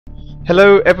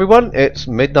Hello everyone, it's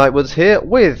Midnightwoods here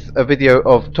with a video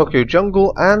of Tokyo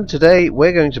Jungle, and today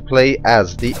we're going to play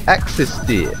as the Axis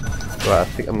deer. Right, I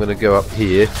think I'm going to go up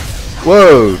here.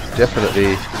 Whoa,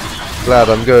 definitely glad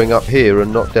I'm going up here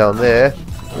and not down there.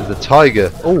 There's a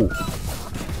tiger. Oh,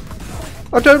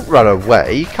 don't run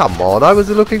away, come on, I was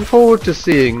looking forward to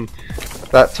seeing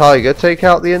that tiger take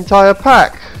out the entire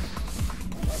pack.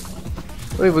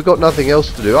 I mean, we've got nothing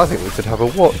else to do. I think we could have a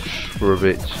watch for a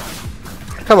bit.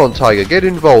 Come on, tiger, get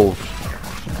involved.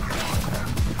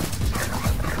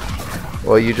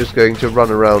 Or are you just going to run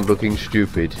around looking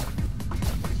stupid?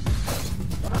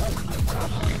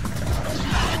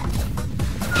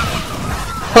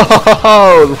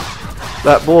 Oh,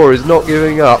 that boar is not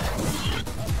giving up.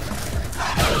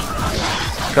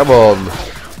 Come on.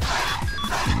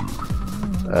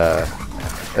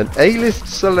 An A-list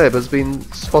celeb has been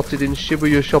spotted in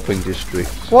Shibuya shopping district.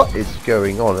 What is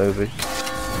going on over here?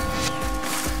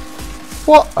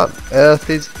 What on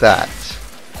earth is that?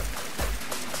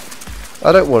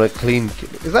 I don't want a clean.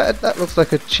 Is that looks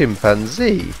like a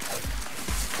chimpanzee?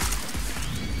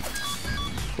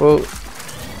 Well,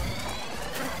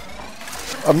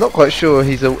 I'm not quite sure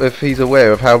if he's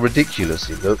aware of how ridiculous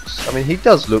he looks. I mean, he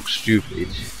does look stupid,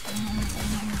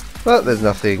 but there's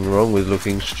nothing wrong with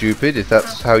looking stupid if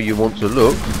that's how you want to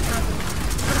look.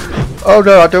 Oh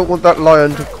no, I don't want that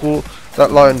lion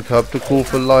cub to call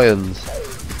for lions.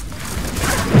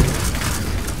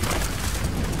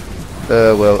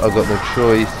 Well, I've got no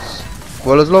choice.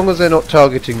 Well, as long as they're not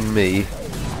targeting me.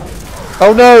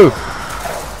 Oh no!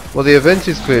 Well, the event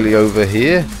is clearly over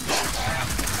here.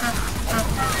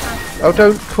 Oh,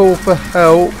 don't call for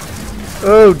help.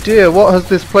 Oh dear, what has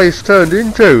this place turned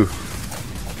into?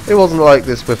 It wasn't like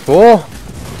this before.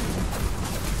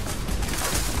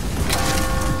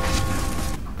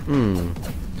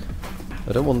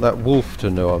 I don't want that wolf to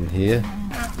know I'm here.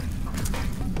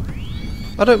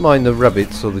 I don't mind the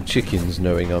rabbits or the chickens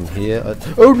knowing I'm here.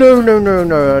 Oh no, no, no,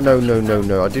 no, no, no, no,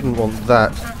 no, I didn't want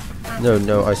that. No,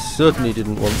 no, I certainly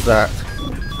didn't want that.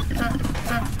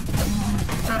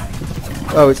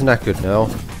 Oh, it's knackered now.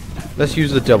 Let's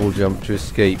use the double jump to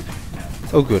escape.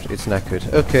 Oh good, it's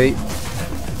knackered. Okay.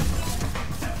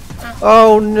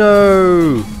 Oh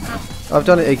no! I've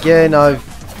done it again. I've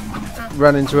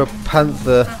ran into a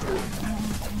panther.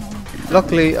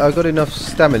 Luckily, I got enough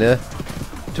stamina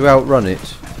to outrun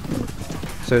it.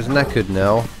 So it's knackered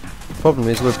now. Problem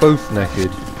is we're both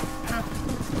knackered.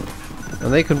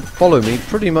 And they can follow me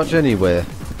pretty much anywhere.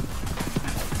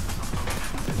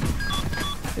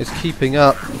 It's keeping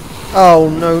up. Oh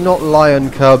no, not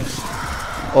lion cubs.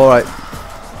 Alright.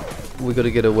 We gotta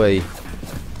get away.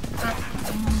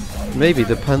 Maybe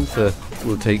the panther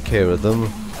will take care of them.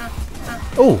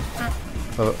 Oh!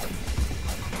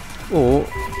 Or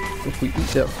if we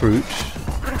eat that fruit,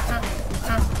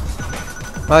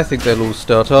 I think they'll all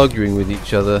start arguing with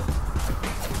each other.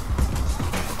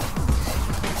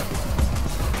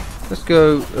 Let's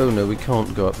go. Oh no, we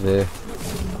can't go up there.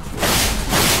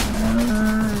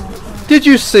 Did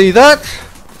you see that?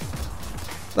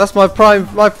 That's my prime.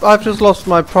 I've just lost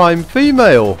my prime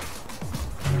female.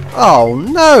 Oh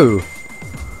no!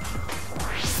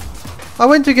 I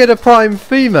went to get a prime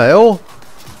female,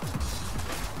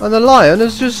 and the lion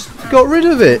has just got rid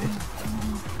of it.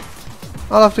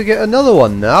 I'll have to get another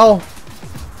one now.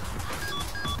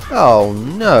 Oh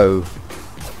no.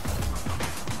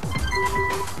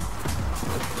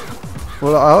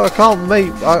 Well, I can't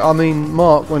make. I mean,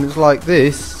 mark when it's like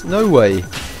this. No way.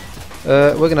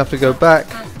 We're gonna have to go back.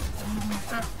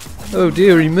 Oh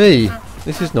dearie me.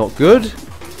 This is not good.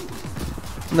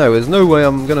 No, there's no way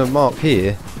I'm gonna mark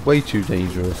here. Way too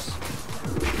dangerous.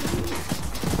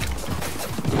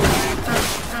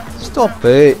 Stop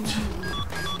it.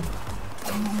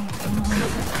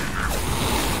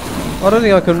 I don't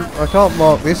think I can't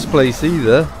mark this place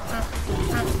either.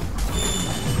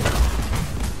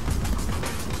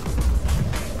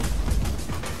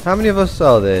 How many of us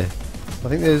are there? I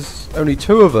think there's only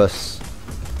 2 of us.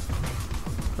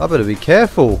 I better be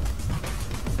careful.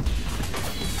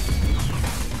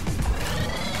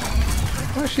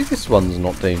 Actually, this one's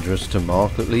not dangerous to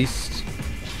mark, at least.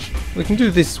 We can do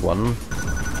this one.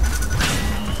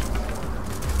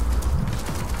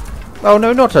 Oh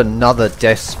no, not another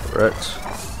desperate.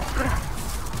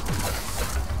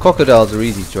 Crocodiles are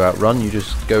easy to outrun. You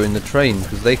just go in the train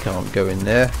because they can't go in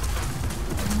there.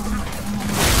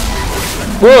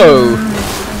 Whoa!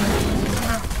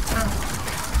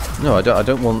 No, I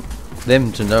don't want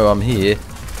them to know I'm here.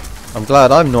 I'm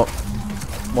glad I'm not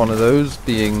one of those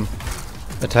being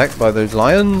attacked by those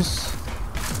lions.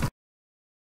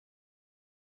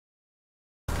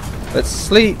 Let's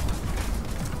sleep.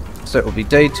 So it will be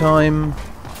daytime.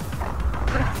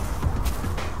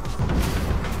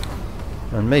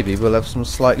 And maybe we'll have some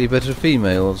slightly better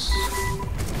females.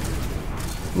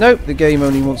 Nope, the game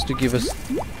only wants to give us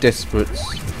desperates.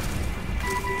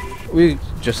 We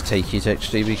just take it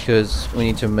actually because we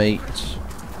need to mate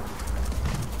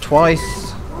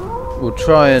twice. We'll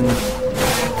try and...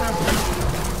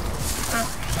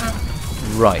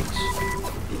 Right.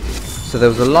 So there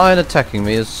was a lion attacking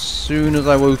me as soon as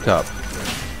I woke up.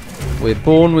 We're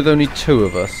born with only 2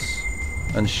 of us.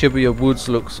 And Shibuya Woods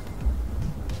looks...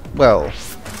 well...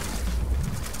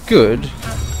 good.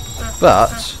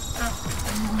 But...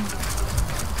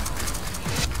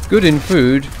 good in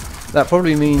food. That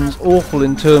probably means awful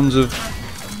in terms of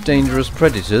dangerous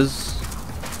predators.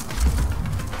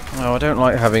 Oh, I don't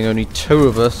like having only 2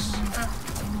 of us.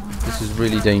 This is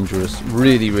really dangerous.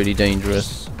 Really, really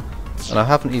dangerous. And I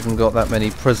haven't even got that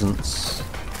many presents.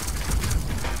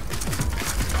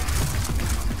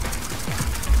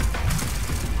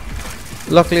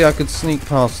 Luckily I could sneak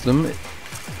past them.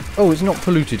 Oh, it's not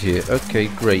polluted here. Okay,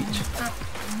 great.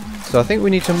 So I think we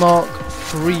need to mark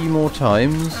 3 more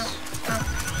times.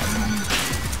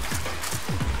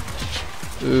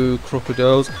 Oh,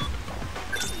 crocodiles.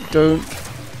 Don't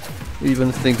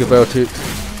even think about it.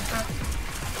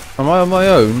 Am I on my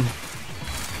own?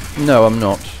 No, I'm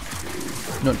not.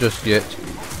 Not just yet.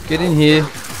 Get in here.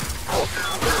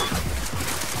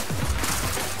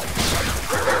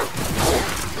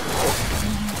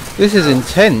 This is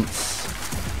intense.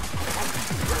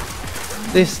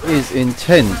 This is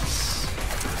intense.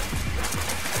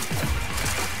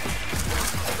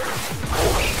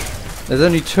 There's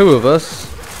only 2 of us.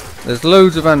 There's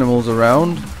loads of animals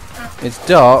around. It's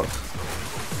dark.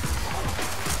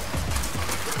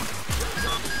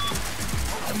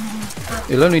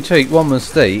 It'll only take 1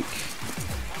 mistake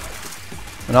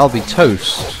and I'll be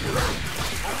toast.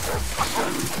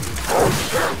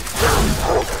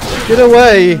 Get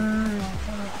away!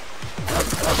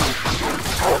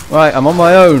 Right, I'm on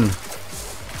my own.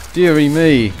 Dearie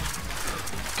me.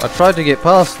 I tried to get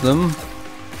past them,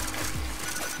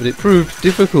 but it proved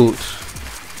difficult.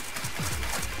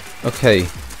 Okay,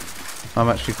 I'm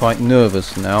actually quite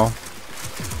nervous now.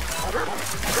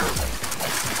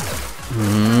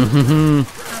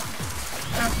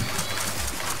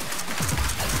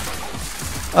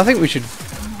 I think we should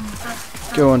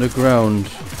go underground.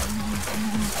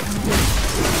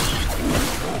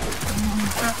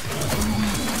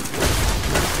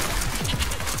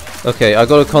 Okay, I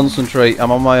gotta concentrate.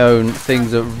 I'm on my own.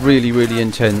 Things are really, really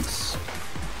intense.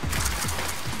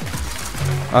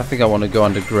 I think I want to go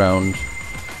underground.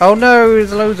 Oh no,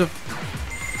 there's loads of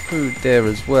food there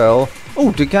as well.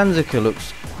 Oh, Deganzica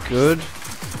looks good.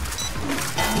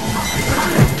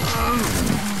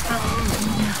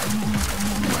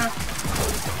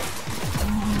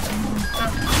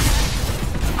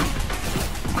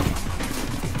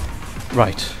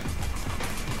 Right.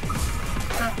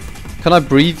 Can I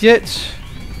breathe yet?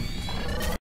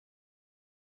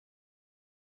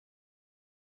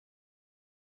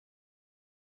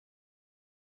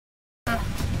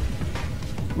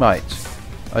 Right.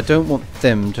 I don't want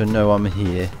them to know I'm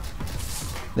here.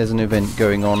 There's an event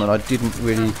going on and I didn't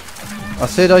really... I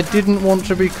said I didn't want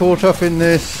to be caught up in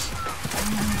this.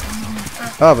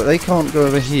 Ah, but they can't go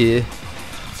over here.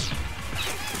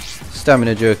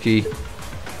 Stamina jerky.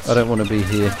 I don't want to be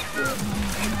here.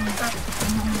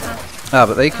 Ah,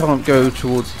 but they can't go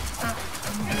towards...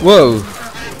 Whoa!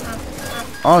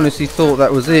 I honestly thought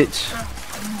that was it.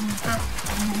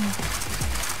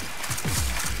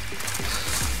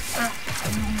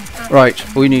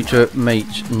 Right, we need to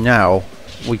mate now.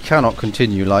 We cannot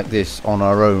continue like this on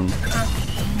our own.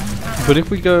 But if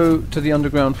we go to the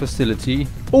underground facility...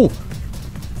 Oh!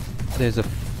 There's a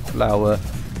flower.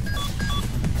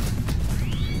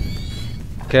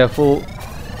 Careful.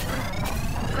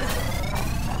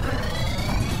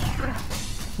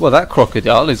 Well, that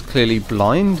crocodile is clearly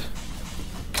blind.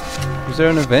 Was there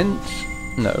an event?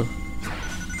 No.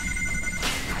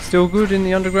 Still good in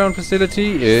the underground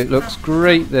facility? It looks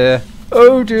great there.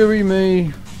 Oh dearie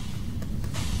me.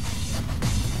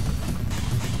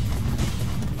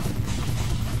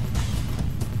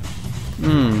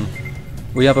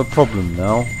 We have a problem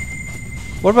now.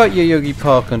 What about Yoyogi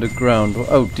Park underground?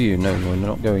 Oh dear, no, we're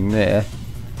not going there.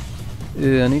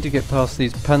 I need to get past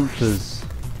these panthers.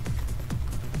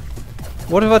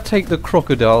 What if I take the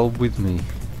crocodile with me?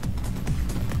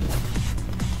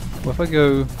 What if I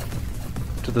go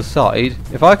to the side?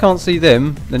 If I can't see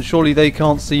them, then surely they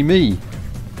can't see me.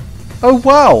 Oh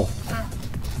wow!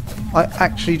 I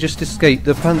actually just escaped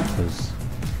the panthers.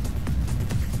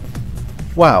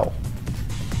 Wow.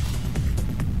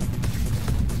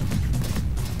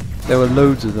 There were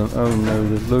loads of them. Oh no,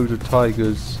 there's loads of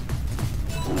tigers.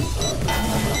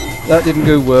 That didn't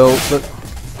go well, but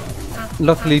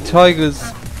luckily tigers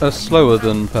are slower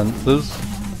than panthers.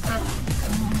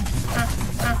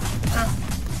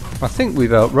 I think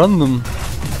we've outrun them.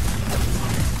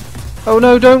 Oh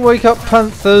no, don't wake up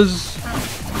panthers!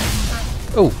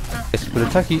 Oh, yes, we'll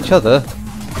attack each other.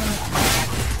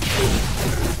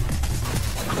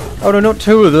 Oh no, not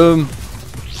two of them!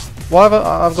 Why have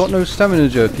I've got no stamina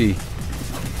jerky?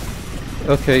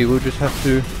 Okay, we'll just have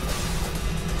to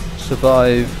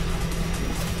survive.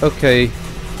 Okay.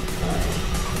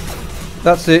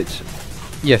 That's it.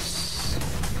 Yes.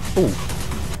 Oh.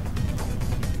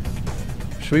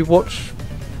 Should we watch?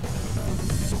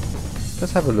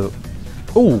 Let's have a look.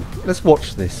 Oh, let's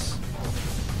watch this.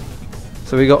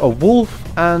 So we got a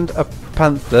wolf and a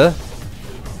panther.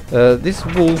 This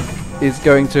wolf is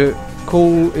going to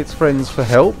call its friends for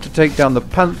help to take down the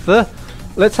panther.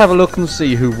 Let's have a look and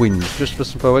see who wins. Just for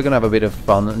some fun, we're going to have a bit of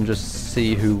fun and just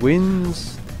see who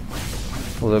wins.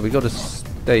 Although we got to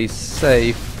stay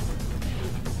safe.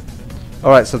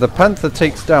 Alright, so the panther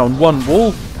takes down one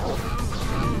wolf.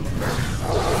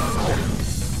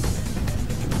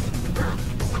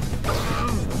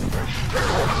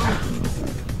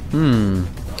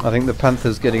 I think the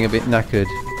panther's getting a bit knackered.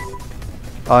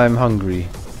 I'm hungry.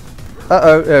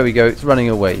 Uh-oh, there we go, it's running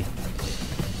away.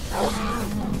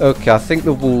 Okay, I think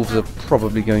the wolves are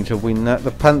probably going to win that.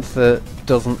 The panther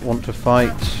doesn't want to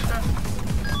fight.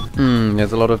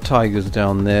 There's a lot of tigers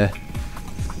down there.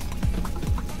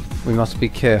 We must be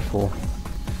careful.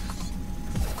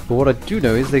 But what I do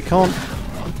know is they can't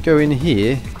go in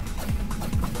here.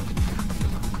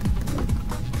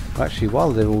 Actually,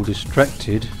 while they're all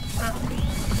distracted...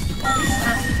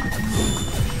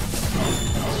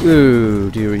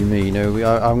 Oh, dearie me, no,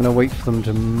 I'm going to wait for them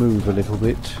to move a little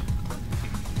bit.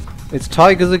 It's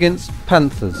tigers against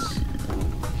panthers.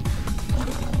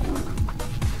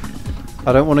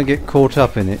 I don't want to get caught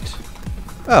up in it.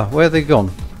 Ah, where have they gone?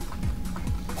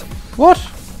 What?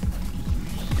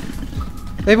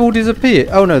 They've all disappeared.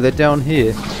 Oh no, they're down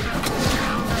here.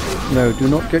 No, do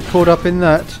not get caught up in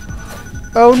that.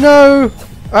 Oh no!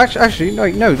 Actually,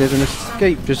 no, there's an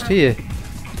escape just here.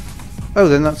 Oh,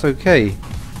 then that's okay.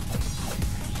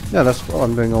 No, that's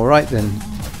I'm doing alright then.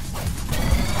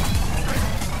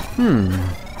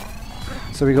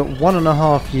 So we got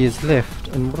 1.5 years left,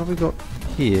 and what have we got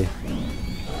here?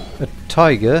 A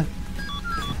tiger.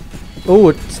 Oh,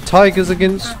 it's tigers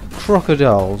against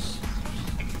crocodiles.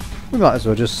 We might as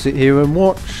well just sit here and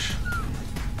watch.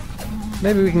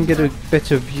 Maybe we can get a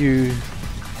better view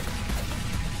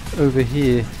over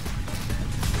here.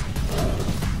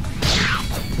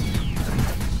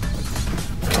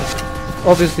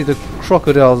 Obviously the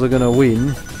crocodiles are going to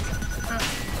win.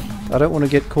 I don't want to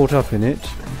get caught up in it.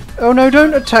 Oh no,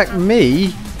 don't attack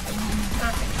me!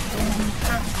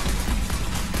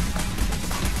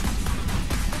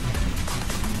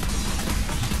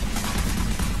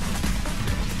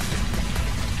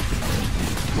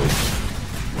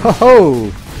 Ho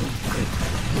ho!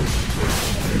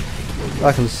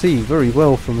 I can see very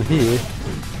well from here.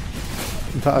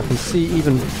 In fact, I can see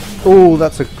even... Oh,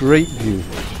 that's a great view.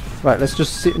 Right, let's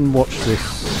just sit and watch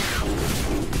this.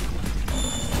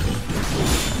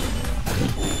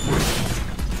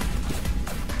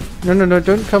 No,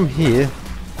 don't come here.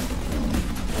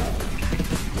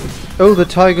 Oh, the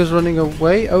tiger's running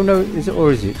away? Oh no, is it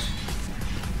or is it?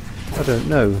 I don't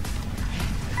know.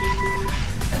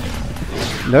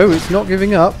 No, it's not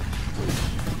giving up.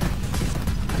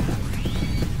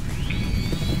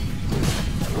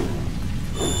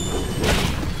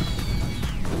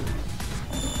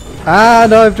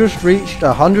 And I've just reached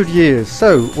 100 years,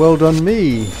 so well done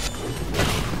me.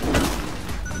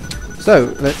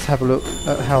 So let's have a look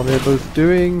at how they're both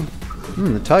doing.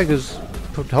 The tiger's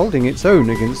holding its own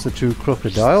against the two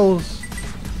crocodiles.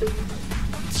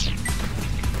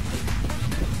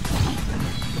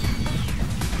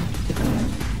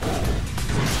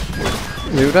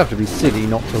 It would have to be silly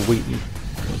not to win.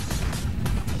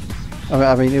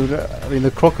 I mean,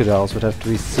 the crocodiles would have to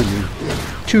be silly.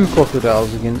 2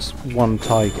 crocodiles against 1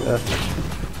 tiger.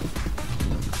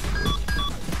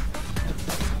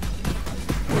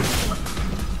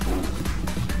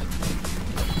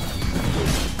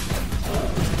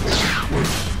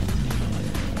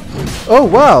 Oh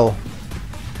wow!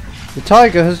 The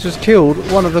tiger has just killed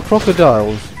one of the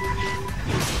crocodiles.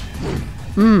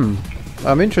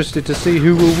 I'm interested to see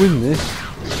who will win this.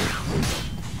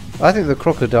 I think the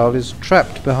crocodile is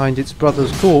trapped behind its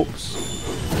brother's corpse.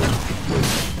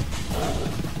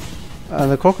 And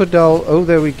the crocodile, oh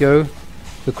there we go.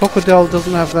 The crocodile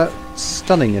doesn't have that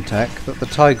stunning attack that the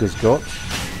tiger's got.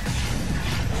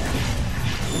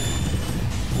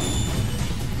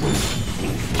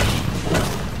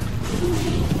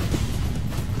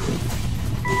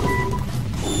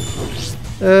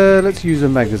 Let's use a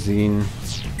magazine.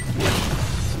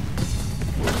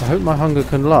 I hope my hunger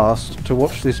can last to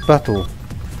watch this battle.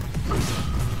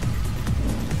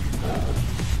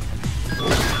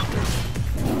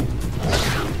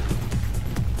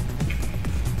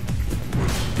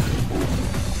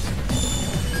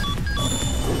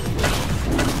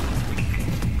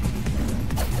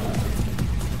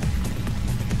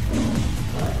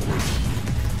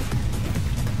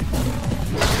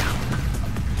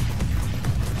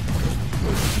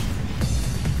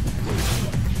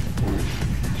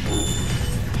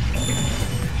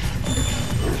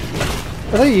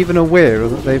 Are they even aware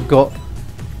that they've got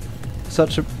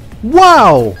such a...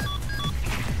 Wow!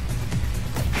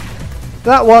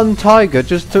 That one tiger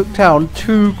just took down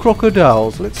 2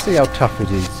 crocodiles. Let's see how tough it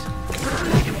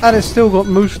is. And it's still got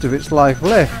most of its life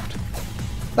left.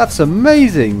 That's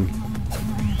amazing!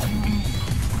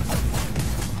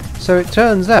 So it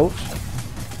turns out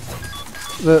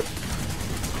that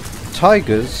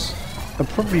tigers are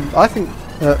probably... I think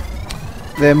that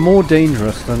they're more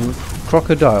dangerous than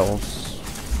crocodiles.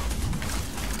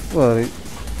 Well,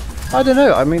 I don't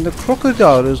know. I mean, the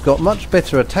crocodile has got much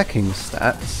better attacking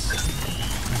stats.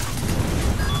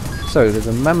 So, there's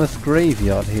a mammoth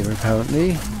graveyard here,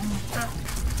 apparently.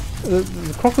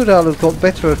 The crocodile has got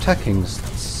better attacking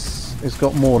stats. It's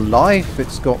got more life,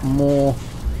 it's got more...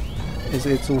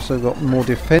 It's also got more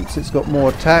defense, it's got more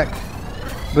attack.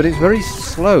 But it's very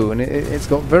slow, and it's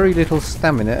got very little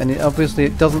stamina, and obviously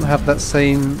it doesn't have that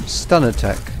same stun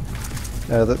attack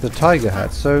that the tiger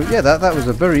had. So yeah, that was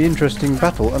a very interesting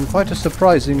battle and quite a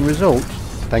surprising result.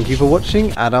 Thank you for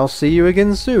watching, and I'll see you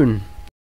again soon.